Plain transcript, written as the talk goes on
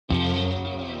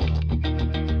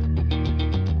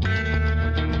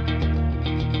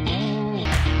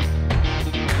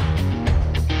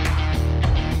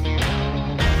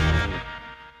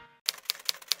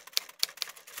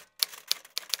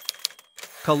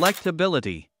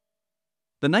Collectability.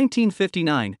 The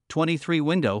 1959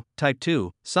 23-window Type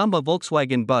 2 Samba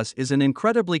Volkswagen bus is an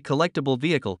incredibly collectible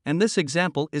vehicle, and this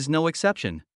example is no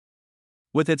exception.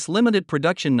 With its limited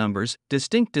production numbers,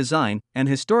 distinct design, and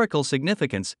historical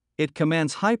significance, it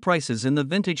commands high prices in the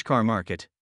vintage car market.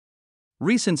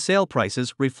 Recent sale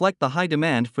prices reflect the high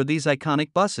demand for these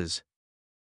iconic buses.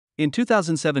 In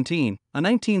 2017, a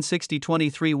 1960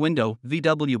 23-window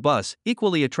VW bus,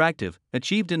 equally attractive,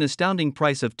 achieved an astounding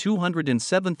price of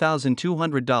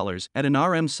 $207,200 at an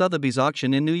RM Sotheby's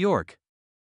auction in New York.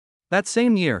 That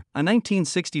same year, a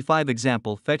 1965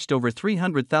 example fetched over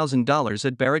 $300,000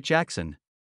 at Barrett-Jackson.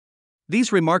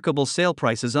 These remarkable sale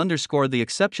prices underscore the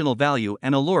exceptional value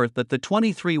and allure that the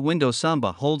 23-window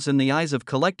Samba holds in the eyes of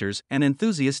collectors and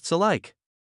enthusiasts alike.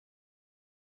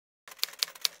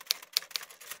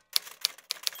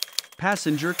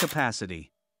 Passenger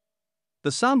capacity.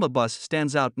 The Samba bus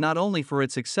stands out not only for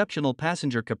its exceptional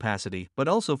passenger capacity but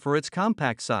also for its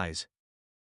compact size.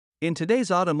 In today's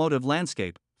automotive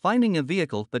landscape, finding a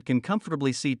vehicle that can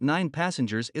comfortably seat 9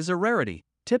 passengers is a rarity,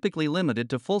 typically limited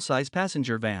to full-size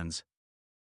passenger vans.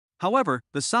 However,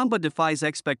 the Samba defies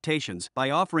expectations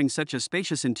by offering such a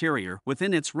spacious interior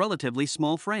within its relatively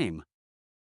small frame.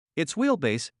 Its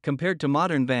wheelbase, compared to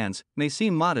modern vans, may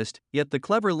seem modest, yet the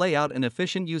clever layout and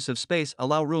efficient use of space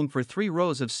allow room for 3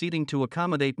 rows of seating to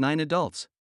accommodate 9 adults.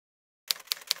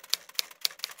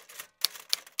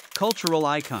 Cultural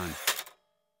icon.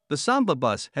 The Samba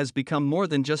bus has become more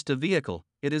than just a vehicle,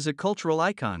 it is a cultural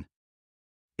icon.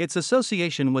 Its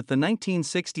association with the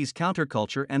 1960s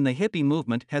counterculture and the hippie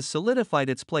movement has solidified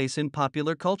its place in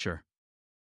popular culture.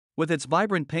 With its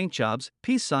vibrant paint jobs,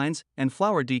 peace signs, and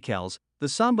flower decals, the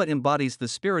Samba embodies the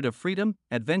spirit of freedom,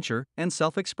 adventure, and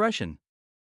self-expression.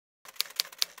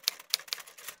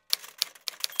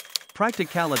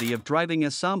 Practicality of driving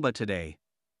a Samba today.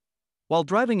 While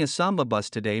driving a Samba bus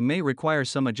today may require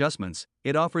some adjustments,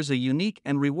 it offers a unique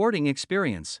and rewarding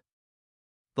experience.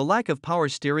 The lack of power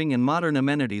steering and modern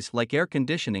amenities like air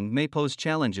conditioning may pose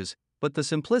challenges, but the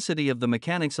simplicity of the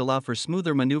mechanics allow for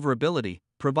smoother maneuverability,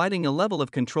 providing a level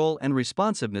of control and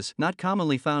responsiveness not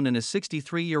commonly found in a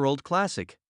 63-year-old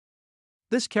classic.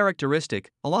 This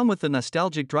characteristic, along with the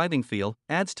nostalgic driving feel,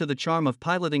 adds to the charm of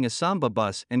piloting a Samba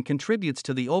bus and contributes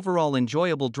to the overall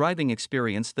enjoyable driving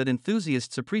experience that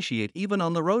enthusiasts appreciate even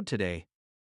on the road today.